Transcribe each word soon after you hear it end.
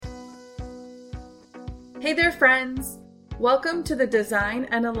Hey there, friends. Welcome to the Design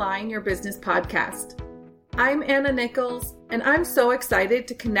and Align Your Business podcast. I'm Anna Nichols, and I'm so excited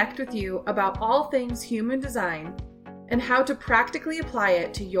to connect with you about all things human design and how to practically apply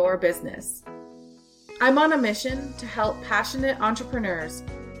it to your business. I'm on a mission to help passionate entrepreneurs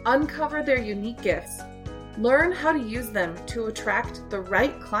uncover their unique gifts, learn how to use them to attract the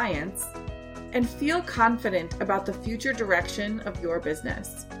right clients, and feel confident about the future direction of your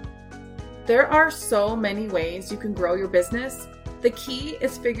business. There are so many ways you can grow your business. The key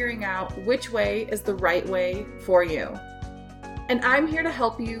is figuring out which way is the right way for you. And I'm here to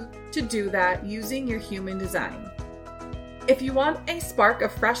help you to do that using your human design. If you want a spark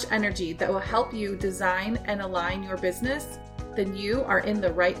of fresh energy that will help you design and align your business, then you are in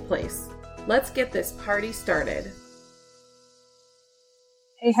the right place. Let's get this party started.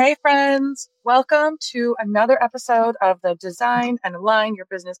 Hey, friends. Welcome to another episode of the Design and Align Your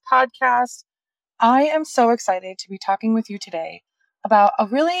Business podcast. I am so excited to be talking with you today about a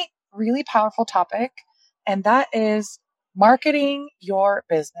really powerful topic, and that is marketing your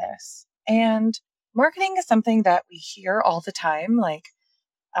business. And marketing is something that we hear all the time. Like,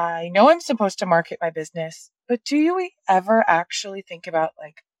 I know I'm supposed to market my business, but do you ever actually think about,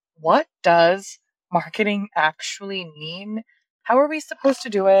 what does marketing actually mean? How are we supposed to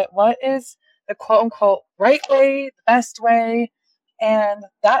do it? What is the quote unquote right way, the best way? And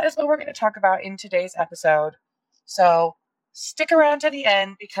that is what we're going to talk about in today's episode. So stick around to the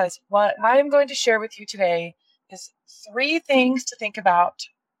end, because what I'm going to share with you today is 3 things to think about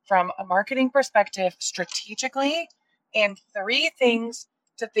from a marketing perspective strategically, and 3 things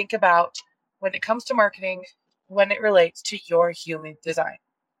to think about when it comes to marketing when it relates to your human design.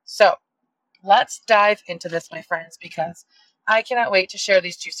 So let's dive into this, my friends, because I cannot wait to share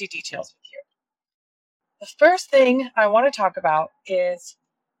these juicy details with you. The first thing I want to talk about is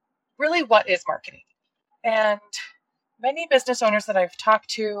really what is marketing. And many business owners that I've talked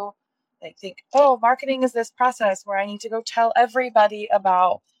to, they think, marketing is this process where I need to go tell everybody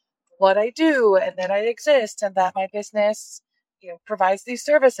about what I do and that I exist and that my business, provides these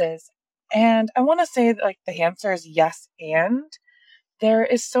services. And I want to say that, the answer is yes, and there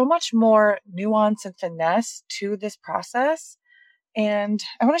is so much more nuance and finesse to this process. And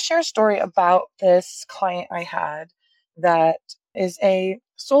I want to share a story about this client I had that is a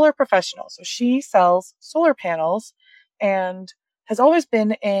solar professional. So she sells solar panels and has always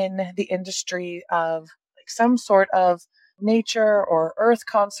been in the industry of some sort of nature or earth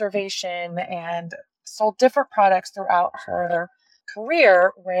conservation, and sold different products throughout her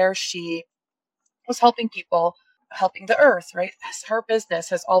career where she was helping people, helping the earth, right? Her business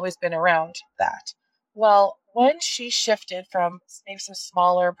has always been around that. Well, when she shifted from maybe some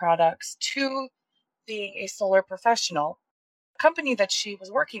smaller products to being a solar professional, the company that she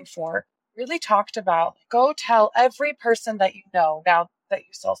was working for really talked about, go tell every person that you know now that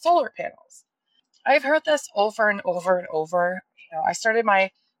you sell solar panels. I've heard this over and over and over. I started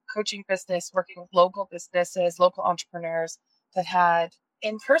my coaching business working with local businesses, local entrepreneurs that had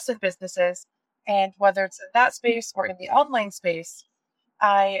in-person businesses. And whether it's in that space or in the online space,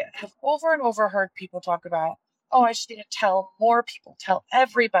 I have over and over heard people talk about, I just need to tell more people, tell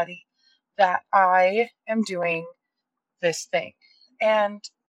everybody that I am doing this thing. And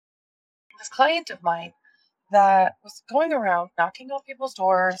this client of mine that was going around knocking on people's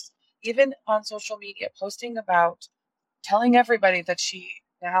doors, even on social media, posting about telling everybody that she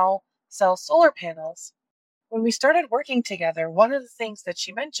now sells solar panels. When we started working together, one of the things that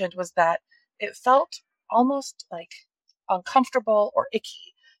she mentioned was that it felt almost uncomfortable or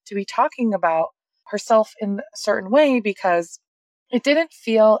icky to be talking about herself in a certain way because it didn't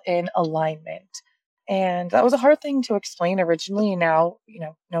feel in alignment. And that was a hard thing to explain originally. Now,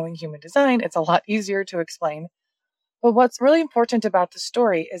 knowing human design, it's a lot easier to explain. But what's really important about the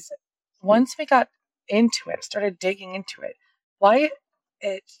story is once we got into it, started digging into it, why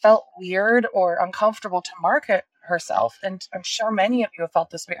it felt weird or uncomfortable to market herself, and I'm sure many of you have felt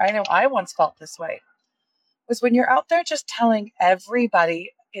this way. I know I once felt this way, was when you're out there just telling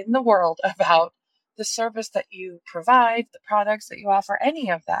everybody in the world about the service that you provide, the products that you offer,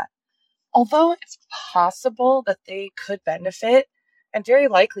 any of that. Although it's possible that they could benefit, and very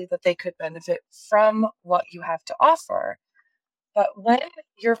likely that they could benefit from what you have to offer, but when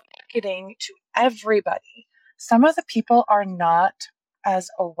you're marketing to everybody, some of the people are not as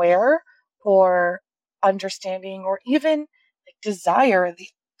aware or understanding or even desire the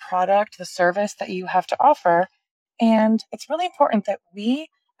product, the service that you have to offer. And it's really important that we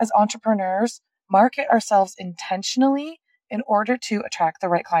as entrepreneurs market ourselves intentionally in order to attract the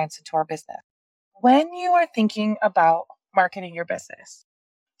right clients into our business. When you are thinking about marketing your business,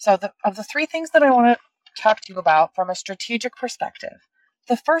 so of the 3 things that I want to talk to you about from a strategic perspective.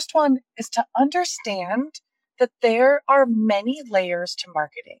 The first one is to understand that there are many layers to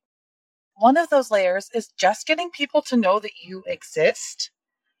marketing. One of those layers is just getting people to know that you exist.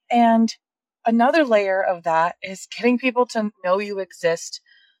 And another layer of that is getting people to know you exist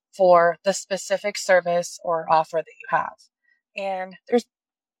for the specific service or offer that you have. And there's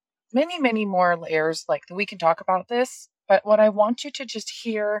many, many more layers like that we can talk about this. But what I want you to just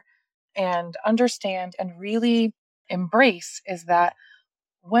hear and understand and really embrace is that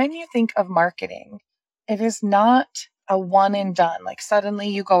when you think of marketing, it is not a one and done. Like suddenly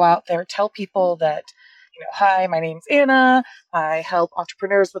you go out there, tell people that, hi, my name's Anna. I help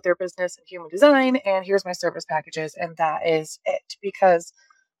entrepreneurs with their business and human design, and here's my service packages. And that is it. Because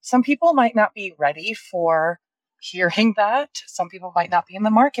some people might not be ready for hearing that. Some people might not be in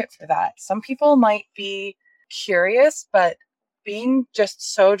the market for that. Some people might be curious, but being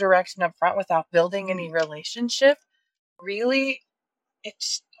just so direct and upfront without building any relationship really, it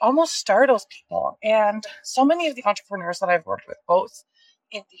almost startles people. And so many of the entrepreneurs that I've worked with, both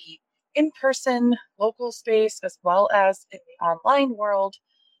in the in-person local space as well as in the online world,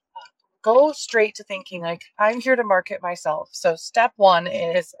 go straight to thinking like, I'm here to market myself. So step one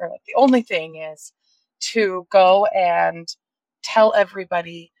is, or like the only thing is to go and tell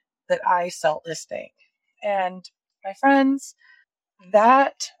everybody that I sell this thing. And my friends,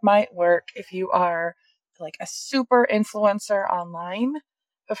 that might work if you are like a super influencer online.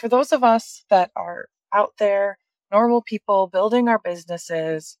 But for those of us that are out there, normal people building our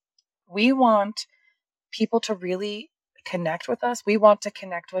businesses, we want people to really connect with us. We want to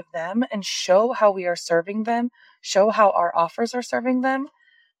connect with them and show how we are serving them, show how our offers are serving them.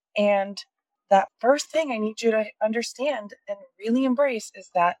 And that first thing I need you to understand and really embrace is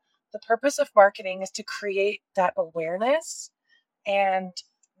that the purpose of marketing is to create that awareness and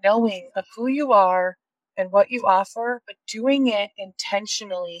knowing of who you are and what you offer, but doing it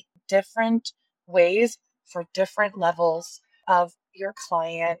intentionally, different ways for different levels of your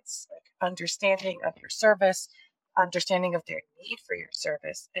clients, like understanding of your service, understanding of their need for your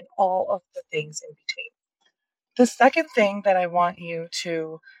service, and all of the things in between. The second thing that I want you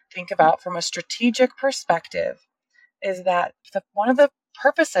to think about from a strategic perspective is that one of the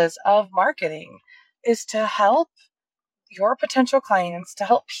purposes of marketing is to help your potential clients, to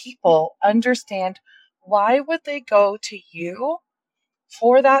help people understand why would they go to you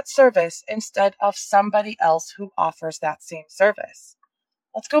for that service instead of somebody else who offers that same service.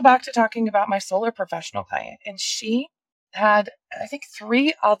 Let's go back to talking about my solar professional client. And she had, I think,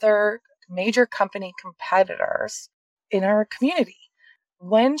 3 other major company competitors in our community.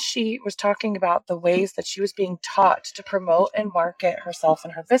 When she was talking about the ways that she was being taught to promote and market herself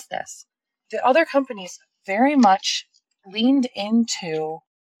and her business, the other companies very much leaned into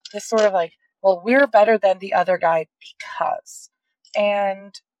this sort of like, well, we're better than the other guy because.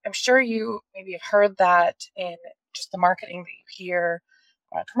 And I'm sure you maybe have heard that in just the marketing that you hear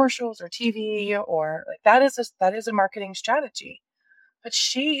on commercials or TV, or like that is a marketing strategy. But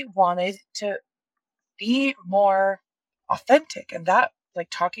she wanted to be more authentic, and that, like,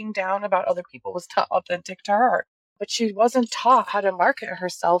 talking down about other people was not authentic to her. But she wasn't taught how to market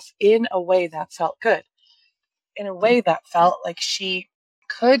herself in a way that felt good, in a way that felt like she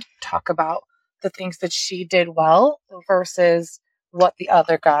could talk about the things that she did well versus what the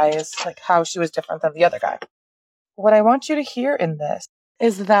other guys, like how she was different than the other guy. What I want you to hear in this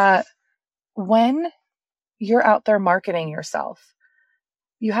is that when you're out there marketing yourself,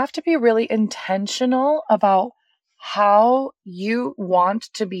 you have to be really intentional about how you want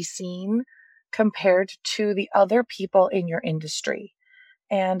to be seen compared to the other people in your industry.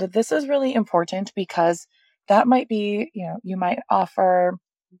 And this is really important because that might be, you might offer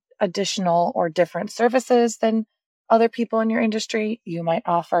additional or different services than other people in your industry. You might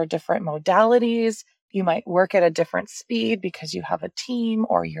offer different modalities. You might work at a different speed because you have a team,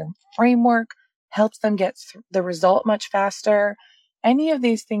 or your framework helps them get the result much faster. Any of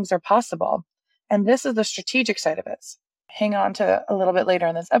these things are possible. And this is the strategic side of it. Hang on to a little bit later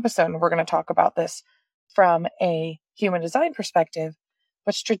in this episode, and we're going to talk about this from a human design perspective.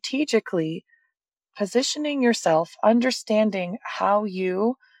 But strategically, positioning yourself, understanding how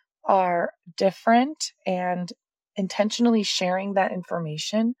you are different, and intentionally sharing that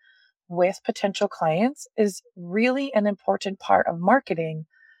information with potential clients is really an important part of marketing,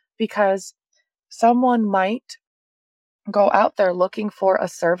 because someone might go out there looking for a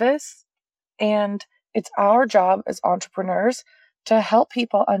service, and it's our job as entrepreneurs to help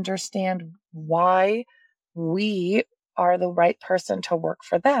people understand why we are the right person to work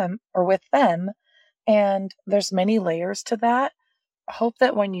for them or with them. And there's many layers to that. I hope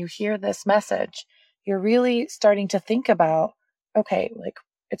that when you hear this message, you're really starting to think about, okay, like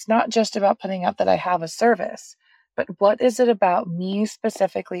it's not just about putting out that I have a service, but what is it about me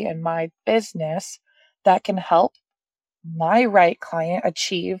specifically in my business that can help my right client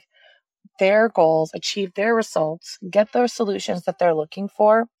achieve their goals, achieve their results, get those solutions that they're looking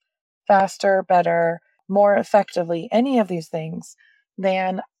for faster, better, more effectively, any of these things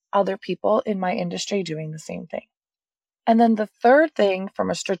than other people in my industry doing the same thing. And then the third thing from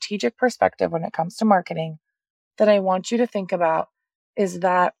a strategic perspective when it comes to marketing that I want you to think about is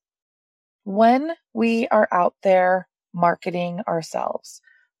that when we are out there marketing ourselves,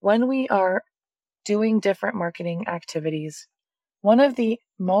 when we are doing different marketing activities, one of the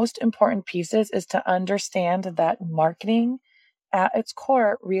most important pieces is to understand that marketing at its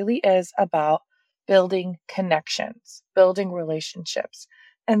core really is about building connections, building relationships.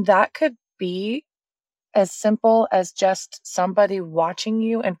 And that could be as simple as just somebody watching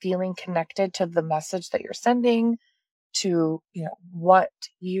you and feeling connected to the message that you're sending, to, what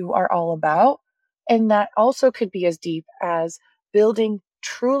you are all about. And that also could be as deep as building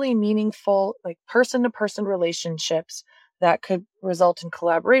truly meaningful, like person to person relationships that could result in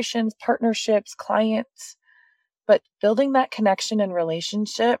collaborations, partnerships, clients. But building that connection and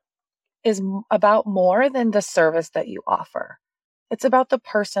relationship is about more than the service that you offer. It's about the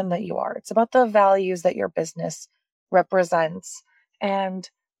person that you are. It's about the values that your business represents. And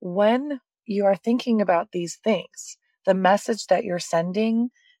when you are thinking about these things, the message that you're sending,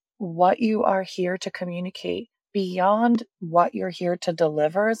 what you are here to communicate beyond what you're here to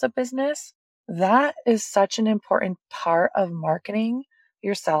deliver as a business, that is such an important part of marketing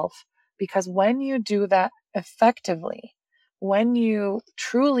yourself. Because when you do that effectively, when you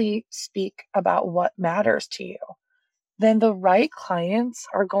truly speak about what matters to you, then the right clients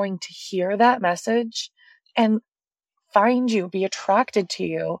are going to hear that message and find you, be attracted to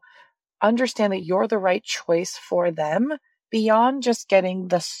you, understand that you're the right choice for them beyond just getting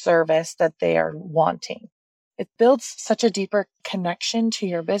the service that they are wanting. It builds such a deeper connection to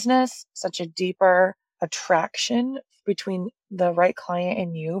your business, such a deeper attraction between the right client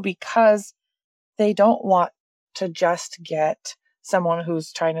and you, because they don't want to just get someone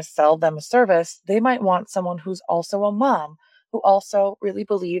who's trying to sell them a service. They might want someone who's also a mom, who also really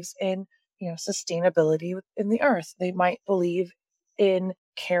believes in, sustainability in the earth. They might believe in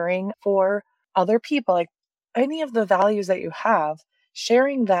caring for other people, like any of the values that you have,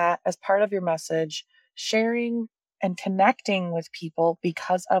 sharing that as part of your message, sharing and connecting with people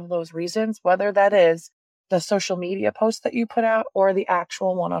because of those reasons, whether that is the social media posts that you put out or the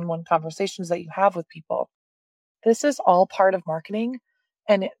actual one-on-one conversations that you have with people. This is all part of marketing,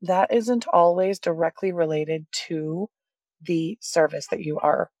 and that isn't always directly related to the service that you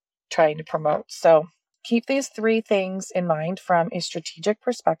are trying to promote. So keep these three things in mind from a strategic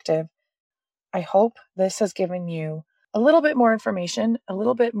perspective. I hope this has given you a little bit more information, a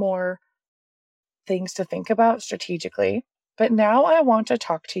little bit more things to think about strategically. But now I want to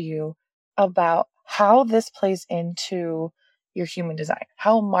talk to you about how this plays into your human design,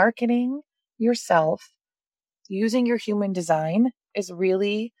 how marketing yourself using your human design is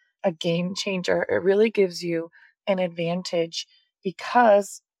really a game changer. It really gives you an advantage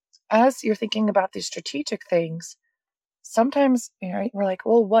because as you're thinking about these strategic things, sometimes we're like,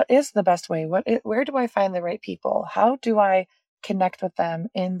 well, what is the best way? Where do I find the right people? How do I connect with them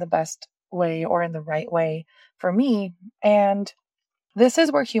in the best way or in the right way for me? And this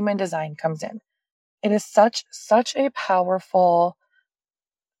is where human design comes in. It is such a powerful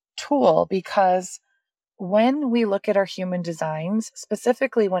tool because when we look at our human designs,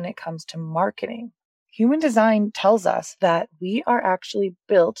 specifically when it comes to marketing, human design tells us that we are actually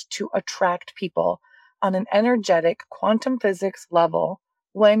built to attract people on an energetic quantum physics level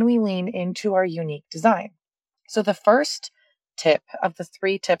when we lean into our unique design. So the first tip of the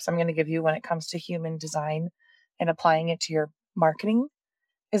 3 tips I'm going to give you when it comes to human design and applying it to your marketing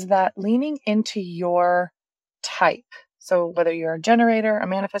is that leaning into your type. So whether you're a generator, a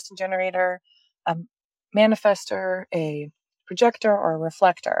manifesting generator, a manifestor, a projector, or a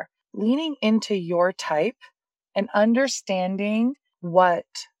reflector, leaning into your type and understanding what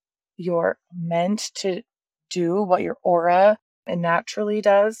you're meant to do, what your aura naturally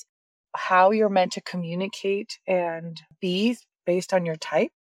does, how you're meant to communicate and be based on your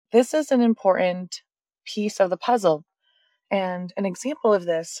type. This is an important piece of the puzzle. And an example of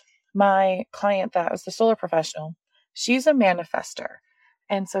this, my client that was the solar professional, she's a manifester.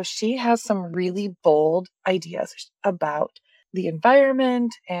 And so she has some really bold ideas about the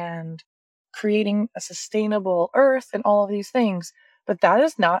environment and creating a sustainable earth and all of these things. But that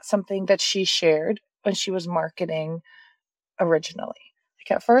is not something that she shared when she was marketing originally.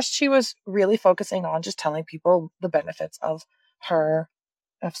 Like at first, she was really focusing on just telling people the benefits of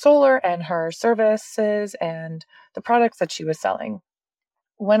solar and her services and the products that she was selling.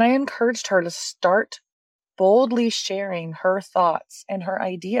 When I encouraged her to start boldly sharing her thoughts and her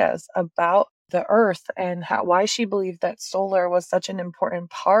ideas about the earth and why she believed that solar was such an important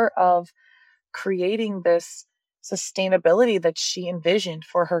part of creating this sustainability that she envisioned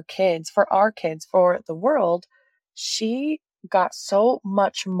for her kids, for our kids, for the world, she got so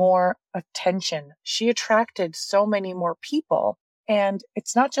much more attention. She attracted so many more people. And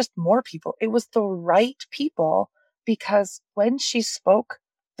it's not just more people, it was the right people, because when she spoke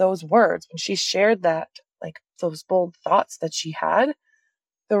those words, when she shared that, like those bold thoughts that she had,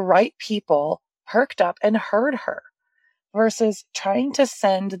 the right people perked up and heard her, versus trying to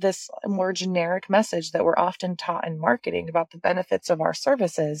send this more generic message that we're often taught in marketing about the benefits of our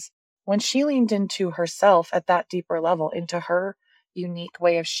services. When she leaned into herself at that deeper level, into her unique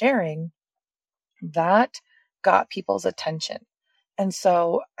way of sharing, that got people's attention. And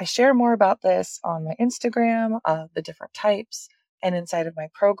so I share more about this on my Instagram, the different types, and inside of my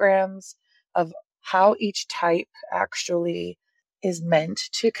programs of how each type actually is meant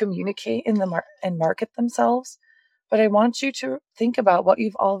to communicate in and market themselves. But I want you to think about what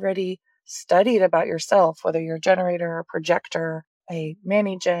you've already studied about yourself, whether you're a generator, a projector, a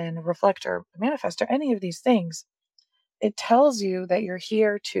mani-gen, a reflector, a manifestor, any of these things. It tells you that you're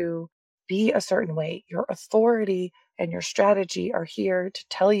here to be a certain way. Your authority and your strategy are here to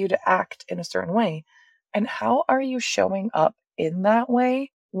tell you to act in a certain way. And how are you showing up in that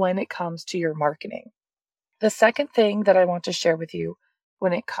way when it comes to your marketing? The second thing that I want to share with you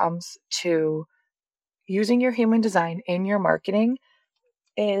when it comes to using your human design in your marketing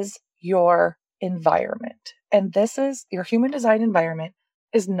is your environment. And this is your human design environment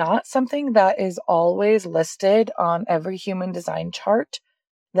is not something that is always listed on every human design chart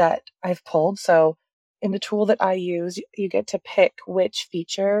that I've pulled. So in the tool that I use, you get to pick which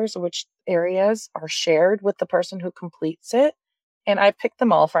features, which areas are shared with the person who completes it. And I picked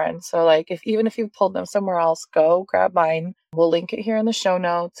them all, friends. So like even if you've pulled them somewhere else, go grab mine. We'll link it here in the show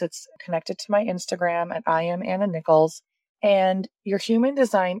notes. It's connected to my Instagram at I am Anna Nichols. And your human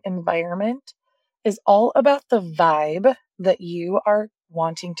design environment is all about the vibe that you are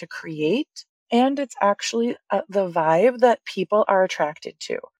wanting to create. And it's actually the vibe that people are attracted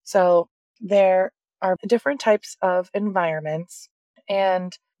to. So there are different types of environments,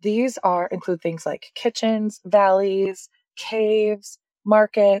 and these include things like kitchens, valleys, caves,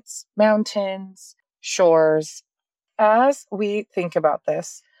 markets, mountains, shores. As we think about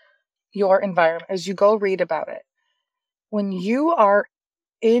this, your environment, as you go read about it, when you are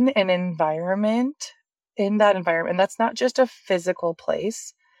in that environment, that's not just a physical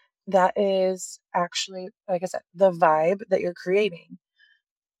place, that is actually, like I said, the vibe that you're creating.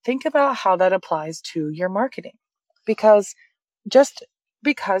 Think about how that applies to your marketing. Because just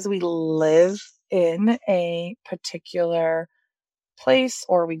because we live in a particular place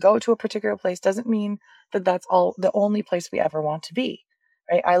or we go to a particular place doesn't mean that that's the only place we ever want to be,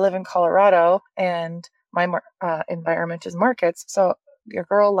 right? I live in Colorado and my environment is markets. So your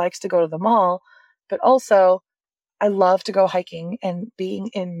girl likes to go to the mall, but also I love to go hiking, and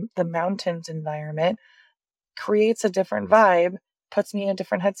being in the mountains environment creates a different vibe, puts me in a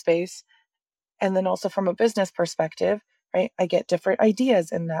different headspace. And then also from a business perspective, right, I get different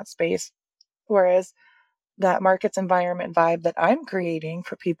ideas in that space. Whereas that markets environment vibe that I'm creating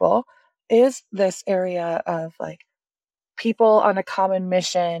for people is this area of like people on a common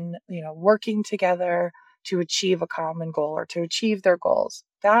mission, working together to achieve a common goal or to achieve their goals.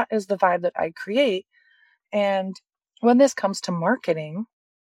 That is the vibe that I create. And when this comes to marketing,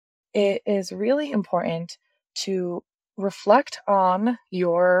 it is really important to reflect on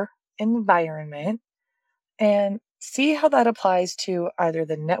your environment and see how that applies to either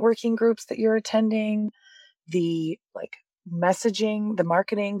the networking groups that you're attending, the messaging, the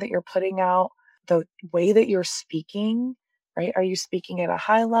marketing that you're putting out, the way that you're speaking, right? Are you speaking at a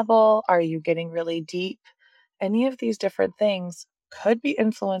high level? Are you getting really deep? Any of these different things could be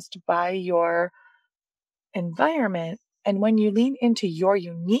influenced by your environment. And when you lean into your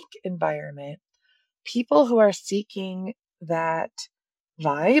unique environment, people who are seeking that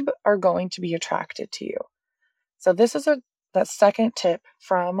vibe are going to be attracted to you. So this is that second tip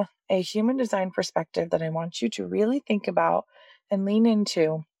from a human design perspective that I want you to really think about and lean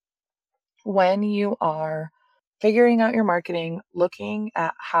into when you are figuring out your marketing, looking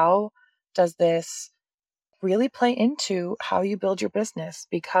at how does this really play into how you build your business.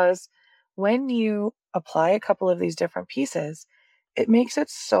 Because when you apply a couple of these different pieces, it makes it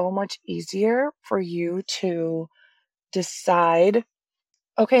so much easier for you to decide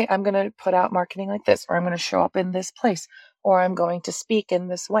okay, I'm going to put out marketing like this, or I'm going to show up in this place, or I'm going to speak in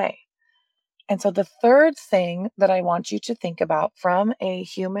this way. And so the third thing that I want you to think about from a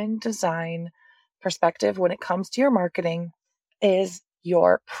human design perspective when it comes to your marketing is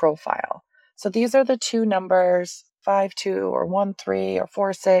your profile. So these are the two numbers, 5-2 or 1-3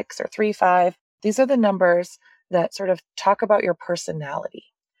 or 4-6 or 3-5. These are the numbers that sort of talk about your personality.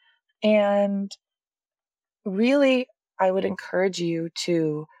 And really, I would encourage you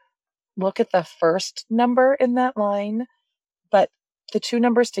to look at the first number in that line, but the two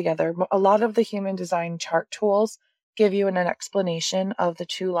numbers together. A lot of the human design chart tools give you an explanation of the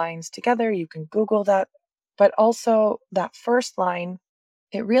two lines together. You can Google that. But also that first line,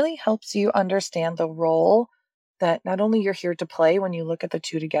 it really helps you understand the role that not only you're here to play when you look at the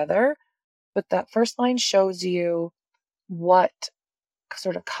two together, but that first line shows you what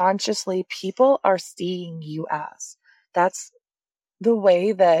sort of consciously people are seeing you as. That's the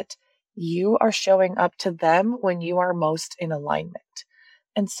way that you are showing up to them when you are most in alignment.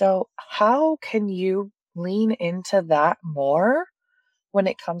 And so how can you lean into that more when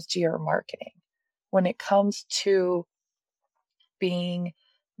it comes to your marketing? When it comes to being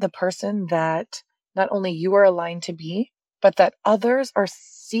the person that not only you are aligned to be, but that others are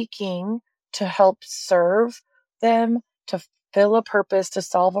seeking to help serve them, to fill a purpose, to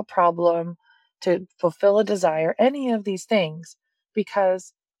solve a problem, to fulfill a desire, any of these things.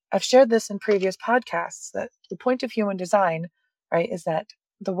 Because I've shared this in previous podcasts that the point of human design, right, is that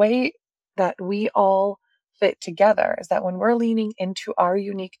the way that we all fit together is that when we're leaning into our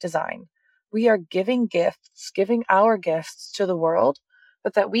unique design, we are giving our gifts to the world,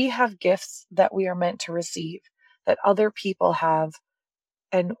 but that we have gifts that we are meant to receive, that other people have.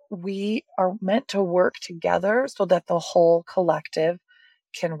 And we are meant to work together so that the whole collective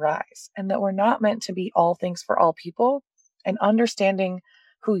can rise, and that we're not meant to be all things for all people. And understanding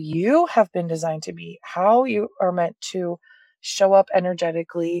who you have been designed to be, how you are meant to show up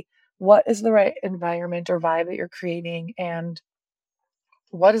energetically, what is the right environment or vibe that you're creating, and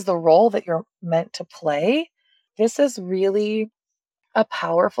what is the role that you're meant to play. This is really a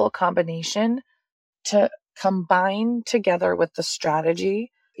powerful combination to combine together with the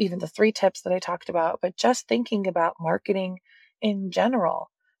strategy, even the 3 tips that I talked about, but just thinking about marketing in general.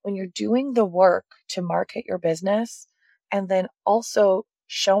 When you're doing the work to market your business and then also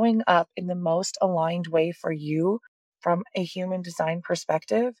showing up in the most aligned way for you from a human design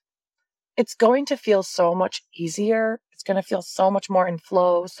perspective, it's going to feel so much easier. It's going to feel so much more in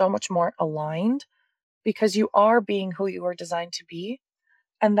flow, so much more aligned, because you are being who you are designed to be.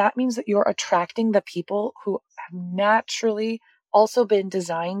 And that means that you're attracting the people who have naturally also been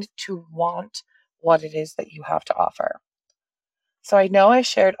designed to want what it is that you have to offer. So I know I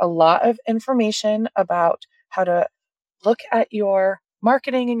shared a lot of information about how to look at your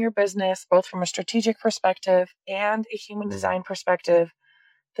marketing in your business, both from a strategic perspective and a human design perspective.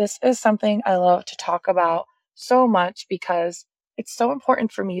 This is something I love to talk about so much because it's so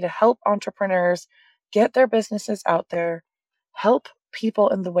important for me to help entrepreneurs get their businesses out there, help people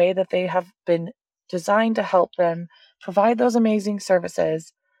in the way that they have been designed to help them, provide those amazing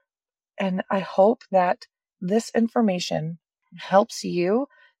services. And I hope that this information helps you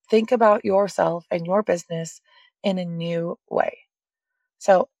think about yourself and your business in a new way.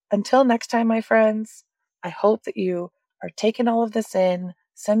 So until next time, my friends, I hope that you are taking all of this in.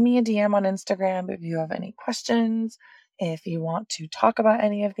 Send me a DM on Instagram if you have any questions, if you want to talk about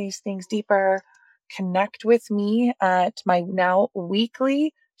any of these things deeper. Connect with me at my now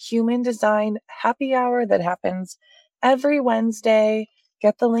weekly human design happy hour that happens every Wednesday.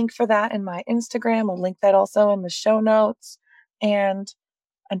 Get the link for that in my Instagram. I'll link that also in the show notes. And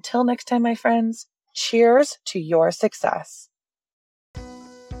until next time, my friends, cheers to your success.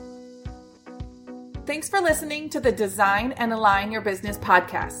 Thanks for listening to the Design and Align Your Business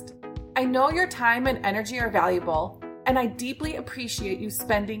podcast. I know your time and energy are valuable, and I deeply appreciate you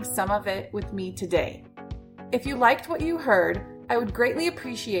spending some of it with me today. If you liked what you heard, I would greatly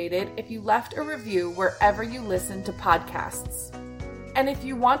appreciate it if you left a review wherever you listen to podcasts. And if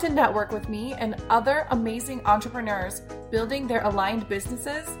you want to network with me and other amazing entrepreneurs building their aligned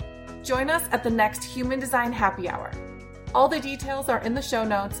businesses, join us at the next Human Design Happy Hour. All the details are in the show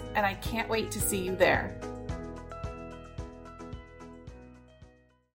notes, and I can't wait to see you there.